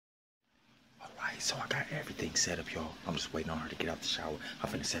so I got everything set up, y'all. I'm just waiting on her to get out the shower. I'm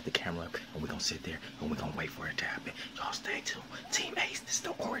finna set the camera up, and we're gonna sit there, and we're gonna wait for it to happen. Y'all stay tuned. Team Ace, this is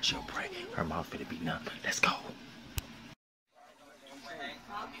the Ora-Gel Prank. Her mouth finna be numb. Let's go.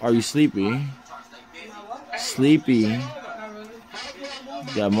 Are you sleepy? Sleepy.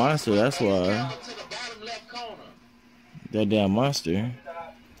 That monster, that's why. That damn monster.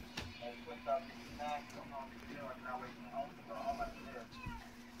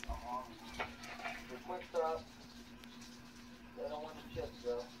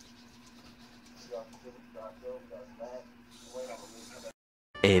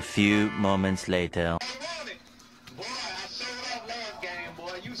 A few moments later. Boy, I showed up last game,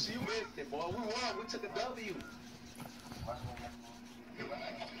 boy. You missed it, boy. We won. We took a W.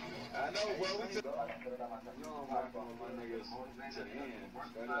 I know, boy. We took. You don't rock on my niggas to the end.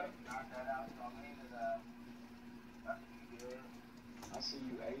 Straight up. I see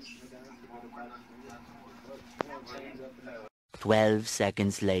you, Ace. 12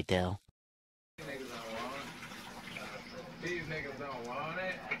 seconds later. These niggas don't want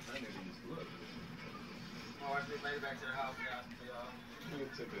it. Oh, I just made it back to the house, y'all.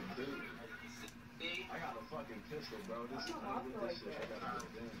 Took a dude. I got a fucking pistol, bro. This shit, I gotta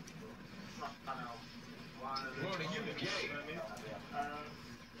get it in. Ronnie, you the gay.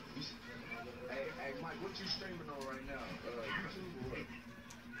 Hey, Mike, what you streaming on right now? YouTube or what?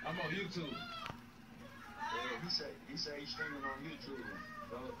 I'm on YouTube. Yeah, he said he's streaming on YouTube.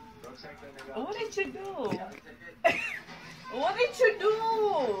 Go check that nigga out. What did you do? What did you do?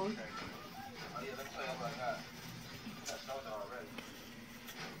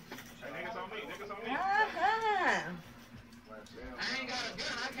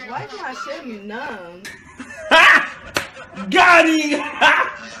 Why is my shit numb? Got him!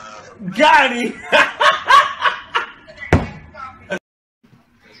 Got him!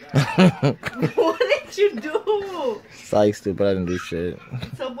 What did you do? Psych, stupid, I didn't do shit.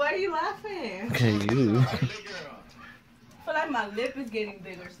 So why are you laughing? Okay, you. I feel like my lip is getting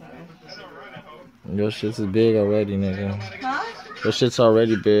bigger, son. Your shit's is big already, nigga. Huh? Your shit's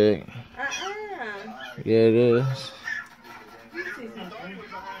already big. Yeah, it is.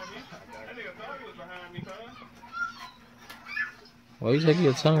 Why you taking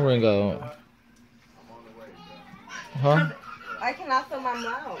your tongue ring out? Huh? I cannot feel my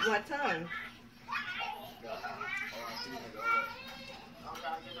mouth, my tongue.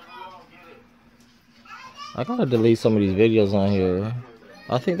 I gotta delete some of these videos on here.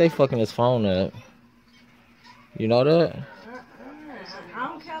 I think they fucking his phone up. You know that? I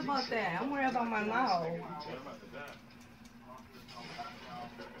don't care about that. I'm worried about my mouth.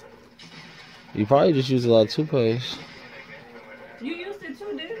 You probably just use a lot of toothpaste. You used it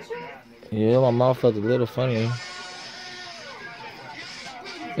too, didn't you? Yeah, my mouth felt a little funny.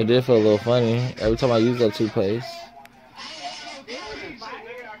 It did feel a little funny every time I use that toothpaste.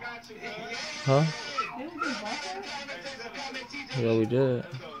 Huh? Yeah, we did.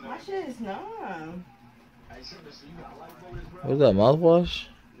 My shit is numb. What's that, mouthwash?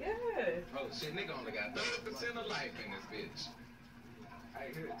 Yeah. Oh shit, nigga only got 30% of life in this bitch. Hey,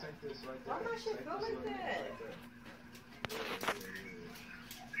 here, take this right there. Why my shit go like that?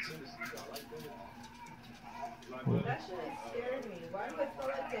 That shit is scaring me. Why do it feel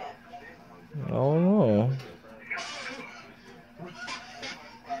like that? I don't know.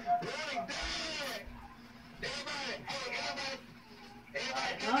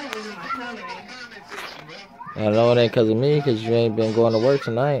 No, it was in my tummy. I know it ain't because of me, because you ain't been going to work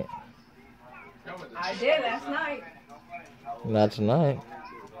tonight. I did last night. Not tonight.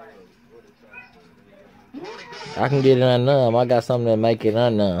 I can get it unnumb. I got something to make it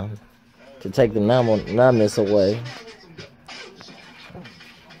unnumb. To take the numbness away.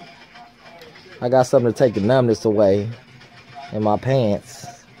 I got something to take the numbness away in my pants.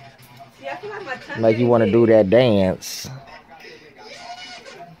 See, I feel like my tongue Make you want to do that dance.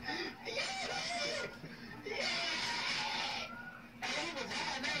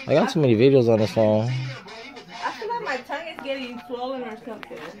 I got too many videos on this phone. I feel like my tongue is getting swollen or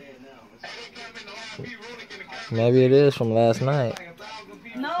something. Maybe it is from last night.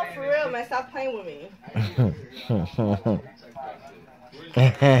 No, for real, man. Stop playing with me.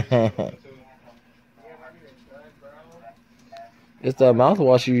 It's that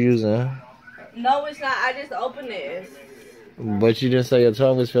mouthwash you're using. No, it's not. I just opened this. But you didn't say your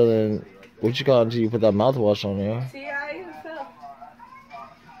tongue was feeling... What you call it until you put that mouthwash on there? See, I even feel...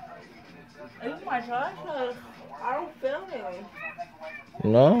 It's my trash. I don't feel it.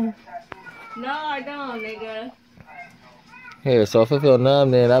 No? No, I don't, nigga. Here, so if it feel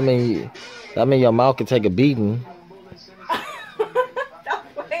numb, then that mean your mouth can take a beating. Stop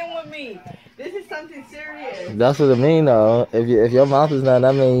playing with me. This is something serious. That's what it mean though. If your mouth is not,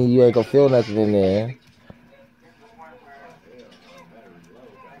 that mean you ain't gonna feel nothing in there.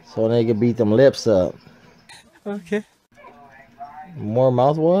 So they can beat them lips up. Okay. More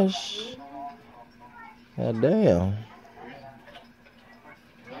mouthwash? God damn.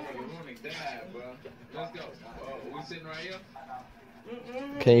 Let's go. We sitting right here?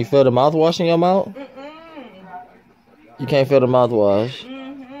 Can you feel the mouthwash in your mouth? You can't feel the mouthwash.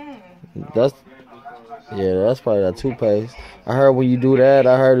 That's probably that toothpaste. I heard when you do that,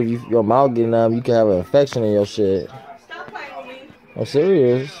 I heard if your mouth getting numb, you can have an infection in your shit. Stop playing with me. I'm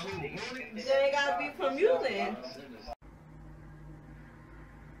serious. They gotta be from you then.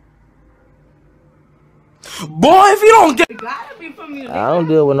 Boy, if you don't get. It gotta be from you. I don't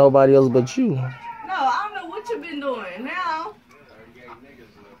deal with nobody else but you. No, I don't know what you've been doing now.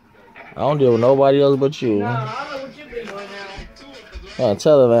 I don't deal with nobody else but you. No, I don't know what you've been doing now.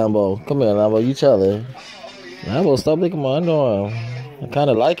 Tell her, Lambo. Come here, Lambo. You tell her. Lambo, stop licking my underarm. I kind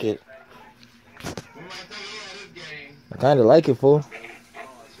of like it. I kind of like it, fool.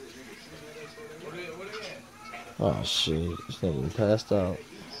 Oh, shit. This nigga passed out.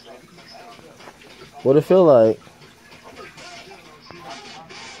 What it feel like?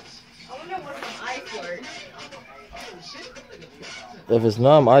 I wonder what some ice works. If it's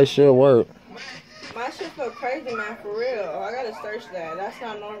numb, ice should work. My shit feel crazy, man, for real. I gotta search that. That's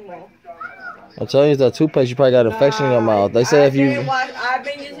not normal. I'm telling you, it's that toothpaste. You probably got an infection in your mouth. They say if you... I've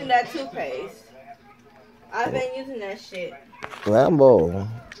been using that toothpaste. I've been using that shit. Lambo.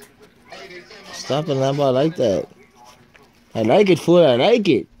 Stop it, Lambo. I like that. I like it, fool. I like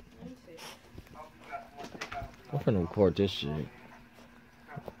it. I'm finna record this shit.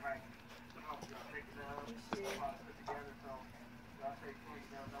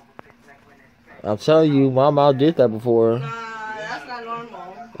 I'm telling you, my mouth did that before. Nah, that's not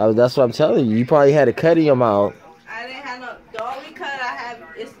normal. That's what I'm telling you. You probably had a cut in your mouth. I didn't have no. The only cut I have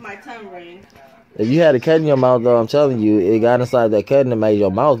is my tongue ring. If you had a cut in your mouth, though, I'm telling you, it got inside that cut and it made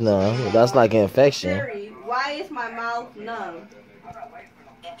your mouth numb. That's like an infection. Siri, why is my mouth numb?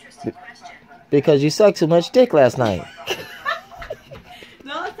 Because you sucked too much dick last night.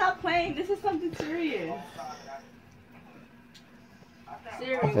 No, stop playing. This is something serious.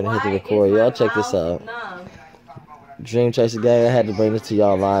 Siri, I'm finna hit the record. Y'all check this out. Numb? Dream Chaser Gang, I had to bring this to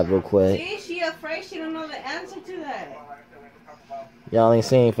y'all live real quick. See, she afraid she don't know the answer to that. Y'all ain't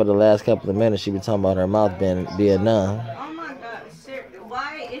seen for the last couple of minutes, she been talking about her mouth being numb. Oh my god, Siri,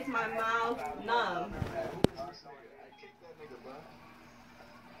 why is my mouth numb?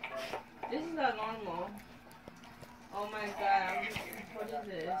 This is not normal. Oh my god, what is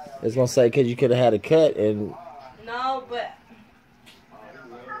this? It's gonna say because you could have had a cut and... No, but...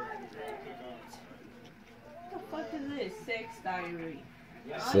 What the fuck is this? Sex diary.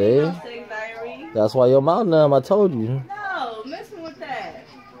 See? Sex diary. That's why your mouth numb, I told you. No, messing with that.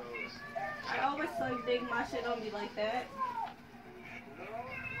 I always suck dick, my shit don't be like that.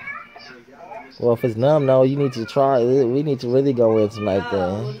 Well, if it's numb, no, you need to try it. We need to really go in tonight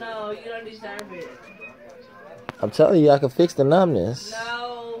then. No, you don't deserve it. I'm telling you, I can fix the numbness.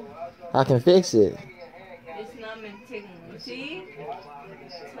 No. I can fix it. It's numb and tingling. See?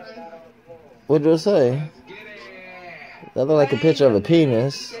 What did it say? That look like a picture of a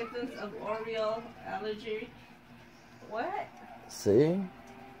penis. Symptoms of Ora-Gel allergy. What? See?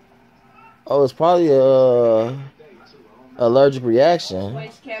 Oh, it's probably a allergic reaction.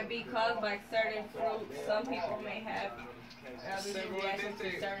 Which can be caused by certain fruits. Some people may have allergic reactions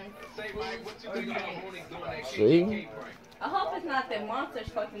to certain fruits or drinks. See? I hope it's not that monster's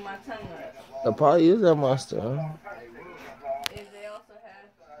fucking my tongue up. It probably is that monster. If they also have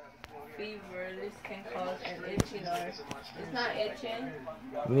fever, this can cause an itching or it's not itching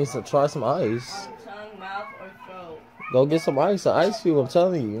You need to try some ice. on tongue, mouth, or throat. Go get some ice. An ice cube, I'm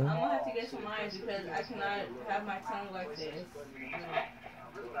telling you. I'm gonna have to get some ice because I cannot have my tongue like this.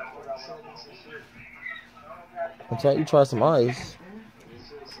 I'm telling you, try some ice.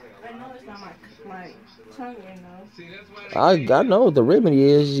 I know it's not my tongue right now. I know what the remedy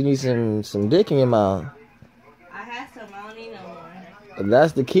is. You need some dick in your mouth. I had some, I don't need no more.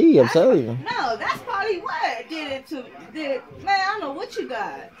 That's the key, I'm telling you. No, that's probably what did it. Man, I don't know what you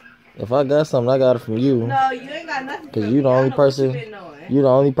got. If I got something, I got it from you. No, you ain't got nothing. Cause you the only person. You the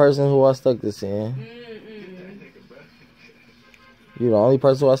only person who I stuck this in. You the only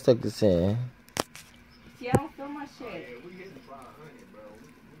person who I stuck this in. See, I don't feel my shit.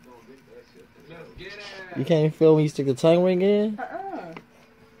 You can't even feel when you stick the tongue ring in? I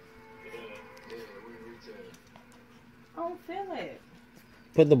don't feel it.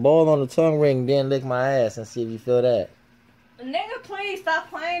 Put the ball on the tongue ring, then lick my ass and see if you feel that. Nigga, please stop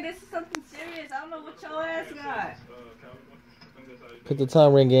playing. This is something serious. I don't know what your ass got. Put the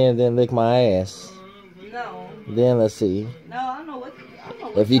tongue ring in, then lick my ass. No. Then let's see. No, I don't know what.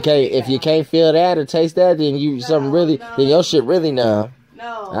 If you can't feel that or taste that, then then your shit really numb.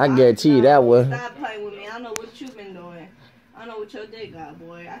 No. I guarantee you that one. Stop playing with me. I know what you've been doing. I know what your dick got,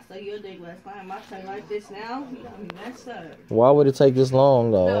 boy. I saw your dick last time. My tongue like this now. You got me messed up. Why would it take this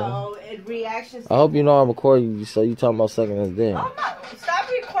long, though? No, it reactions. I hope you know I'm recording you, so you talking about sucking his dick. Oh, no. Stop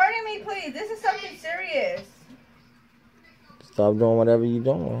recording me, please. This is something serious. Stop doing whatever you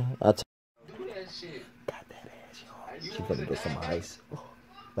doing. Got that ass, y'all. She finna get some ice. Oh,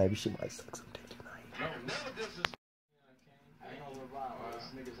 maybe she might suck some dick tonight. I ain't gonna revive. This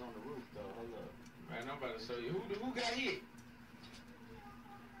nigga's on the roof, though. Hold up. Man, I'm about to show you. Who got hit?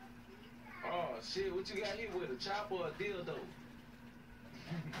 Oh, shit. What you got hit with? A chopper or a dildo?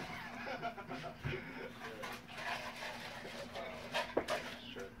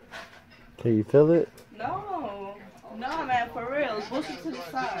 Can you feel it? No. No, man, for real. Push it to the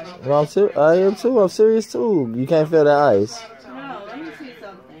side. No, I am too. I'm serious too. You can't feel that ice. No, let me see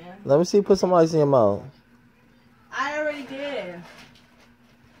something. Let me see. Put some ice in your mouth. I already did.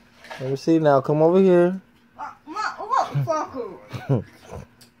 Let me see now. Come over here. Motherfucker.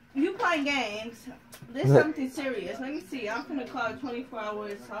 You play games. This is something serious. Let me see. I'm gonna call a 24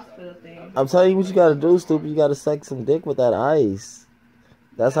 hours hospital thing. I'm telling you what you gotta do, stupid. You gotta suck some dick with that ice.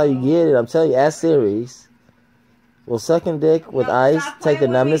 That's how you get it. I'm telling you, ask Sirius. Well, sucking dick with ice, take the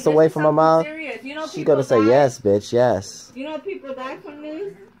numbness away from my mouth. You know, she's gonna say yes, bitch, yes. You know people die from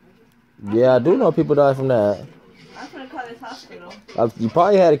this? Yeah, I do know people die from that. I'm gonna call this hospital. You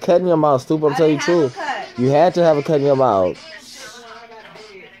probably had a cut in your mouth, stupid. I'm telling you the truth. You had to have a cut in your mouth.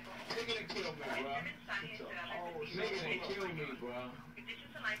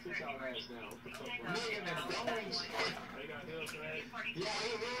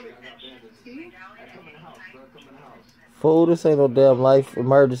 Fool, this ain't no damn life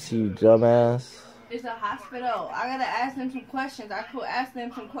emergency, you dumbass. It's a hospital. I gotta ask them some questions. I could ask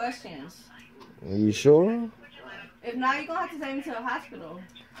them some questions. You sure? If not, you're gonna have to take me to the hospital.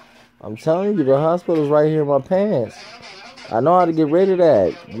 I'm telling you, the hospital's right here in my pants. I know how to get rid of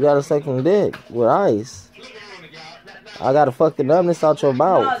that. You gotta suck some dick with ice. I gotta fuck the numbness out your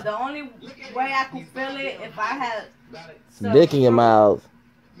mouth. No, the only way I could feel it if I had some dick in your mouth.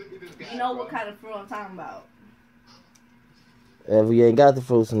 You know what kind of fruit I'm talking about. If you ain't got the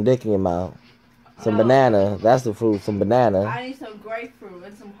fruit, some dick in your mouth. Some banana. That's the fruit, some banana. I need some grapefruit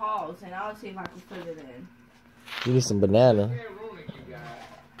and some halls, and I'll see if I can fit it in. You need some banana.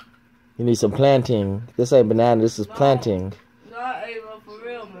 You need some planting. This ain't banana, this is planting. No, Ava, for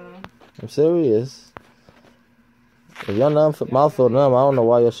real, man. I'm serious. If your mouth feel numb, I don't know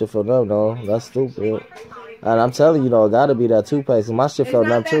why your shit feel numb, though. That's stupid. And I'm telling you, though, it gotta be that toothpaste. My shit felt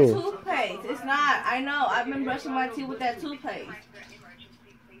numb, too. It's not that toothpaste. It's not. I know. I've been brushing my teeth with that toothpaste.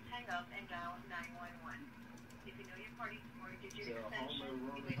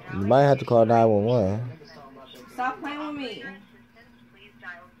 You might have to call 911. Stop playing with me.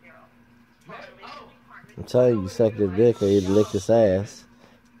 I'm telling you, you suck this dick or you lick this ass.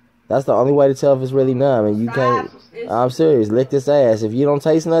 That's the only way to tell if it's really numb. And you can't. I'm serious. Lick this ass. If you don't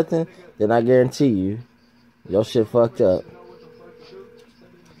taste nothing, then I guarantee you, your shit fucked up.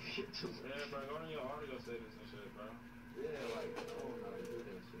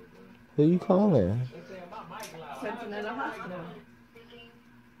 Who you calling? Sentinel Hospital.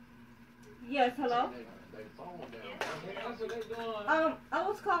 Yes, hello? I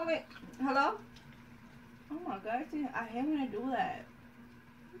was calling. Hello? Oh my God, I hate when I do that.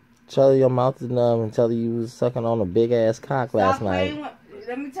 Tell your mouth is numb and tell you was sucking on a big ass cock last night.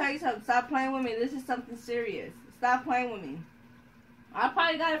 Let me tell you something. Stop playing with me. This is something serious. Stop playing with me. I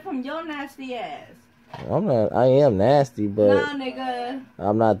probably got it from your nasty ass. I'm not. I am nasty, but nah, nigga.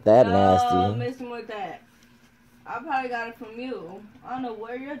 I'm not that nasty. No, messing with that. I probably got it from you. I don't know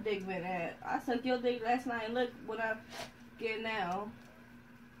where your dick been at. I sucked your dick last night and look what I get now.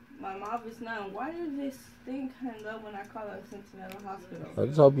 My mouth is numb. Why does this thing hang up when I call a Sentinel Hospital? I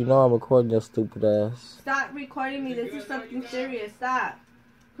just hope you know I'm recording your stupid ass. Stop recording me. This is something serious. Stop.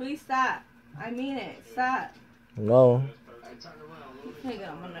 Please stop. I mean it. Stop. No. Nigga,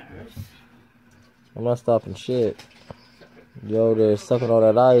 I'm on nerves. I'm not stopping shit. Yo, they're sucking on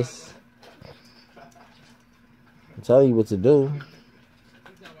that ice. I'm telling you what to do.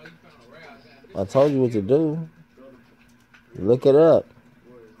 I told you what to do. Look it up.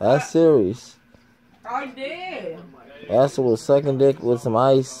 That's serious. I did. That's what sucking dick with some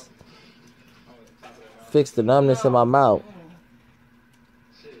ice. Fix the numbness in my mouth.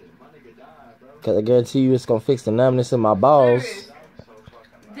 Cause I guarantee you it's gonna fix the numbness in my balls.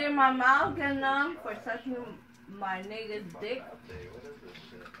 Did my mouth get numb for sucking my nigga's dick?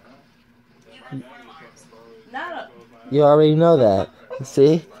 Not a... You already know that.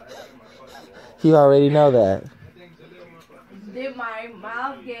 See? You already know that. Did my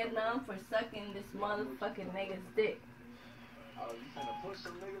mouth get numb for sucking this motherfucking nigga's dick?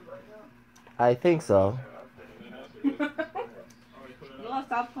 I think so. You wanna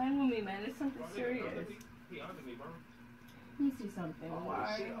stop playing with me, man? It's something serious. Let me see something.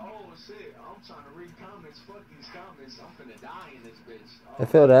 Why? Oh shit, I'm trying to read comments. Fuck these comments. I'm finna die in this bitch. I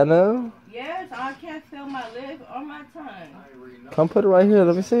feel that now? Yes, I can't feel my lip or my tongue. Come put it right here.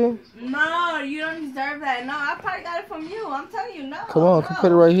 Let me see. No, you don't deserve that. No, I probably got it from you. I'm telling you, no. Come on, come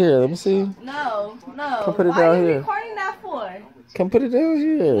put it right here. Let me see. No, no. Come put it Why down are you here. recording that for? Come put it down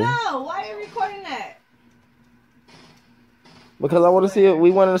here. No, why are you recording that? Because I want to see it. We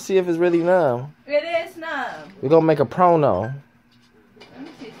wanted to see if it's really numb. It is numb. We're going to make a prono. Let me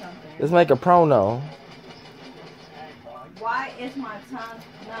see something. Let's make a prono. Why is my tongue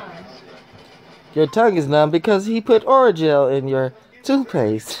numb? Your tongue is numb because he put Ora-Gel in your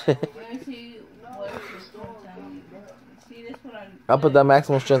toothpaste. Let me see what is tongue. See this one? I put that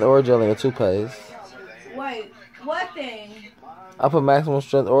maximum strength Ora-Gel in your toothpaste. Wait, what thing? I put maximum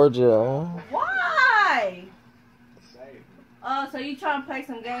strength Ora-Gel. Why? Oh, so you trying to play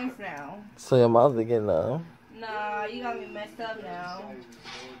some games now? So your mouth is getting numb. Nah, you got me messed up now.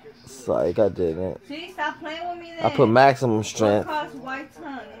 Psych, I didn't. See, stop playing with me then. I put maximum What strength. caused white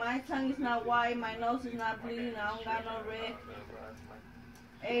tongue? My tongue is not white. My nose is not bleeding. I don't got no red.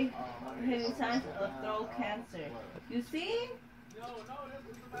 Hey, hidden signs of throat cancer. You see?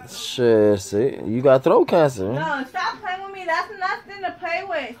 Shit, see? You got throat cancer. No, stop playing with me. That's nothing to play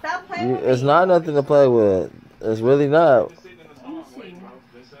with. Stop playing with me. It's not nothing to play with. It's really not. Let me see.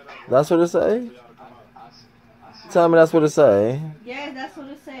 That's what it say? Tell me that's what it say. Yeah, that's what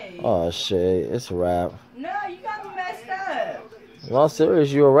it says. Oh shit, it's a wrap. No, you got me messed up. No,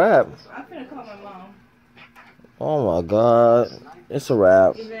 serious, you a wrap. I'm finna call my mom. Oh my god, it's a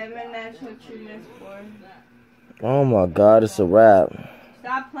wrap. 11 natural treatments for... Oh my god, it's a wrap.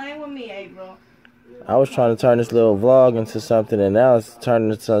 Stop playing with me, April. I was trying to turn this little vlog into something and now it's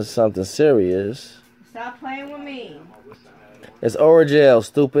turning into something serious. Stop playing with me. It's Ora-Gel,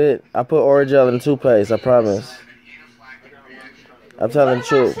 stupid. I put Ora-Gel in the toothpaste, I promise. I'm telling the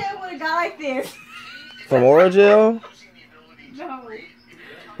truth. What if I shit with a guy like this? From Ora-Gel? No.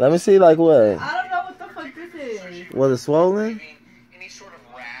 Let me see, like what? I don't know what the fuck this is. Was it swollen?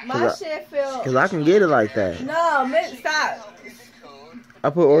 My shit feels... Because I can get it like that. No, man, stop. I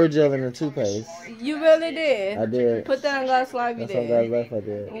put Ora-Gel in the toothpaste. You really did? I did. Put that on God's life, you That's all God's did. life I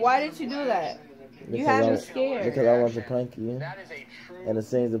did. Why did you do that? You Because had I- me scared. Because I wanted to prank you. And it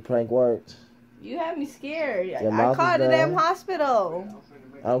seems the prank worked. You had me scared. Your I mouth called is the damn numb. hospital.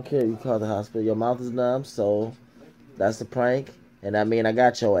 I don't care, you call the hospital. Your mouth is numb, so that's the prank. And I mean, I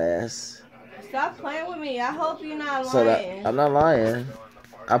got your ass. Stop playing with me. I hope you're not So lying. that, I'm not lying.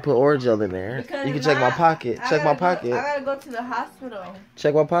 I put Ora-Gel in there. Because You can check my now pocket. I Check my gotta pocket. go- I gotta go to the hospital.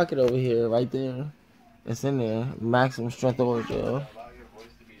 Check my pocket over here, right there. It's in there. Maximum strength Ora-Gel.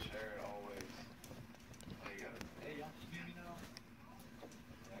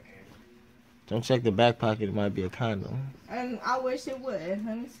 Don't check the back pocket. It might be a condom. And I wish it would.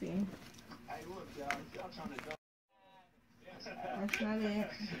 Let me see. That's not it.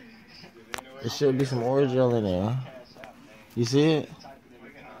 There should be some Ora-Gel in there. You see it?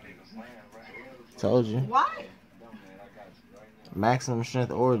 Told you. Why? Maximum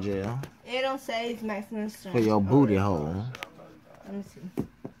strength Ora-Gel It don't say it's maximum strength. for your booty hole. Let me see.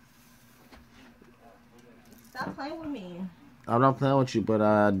 Stop playing with me. I'm not playing with you, but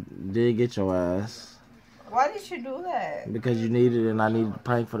I did get your ass. Why did you do that? Because you needed it and I needed to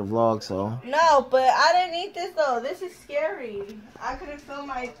prank for the vlog, so. No, but I didn't need this though. This is scary. I couldn't feel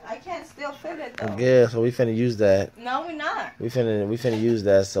my. I can't still feel it though. Yeah, so we finna use that. No, we're not. We finna use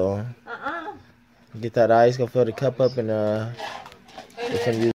that, so. Uh-uh. Get that ice, gonna fill the cup up and we finna use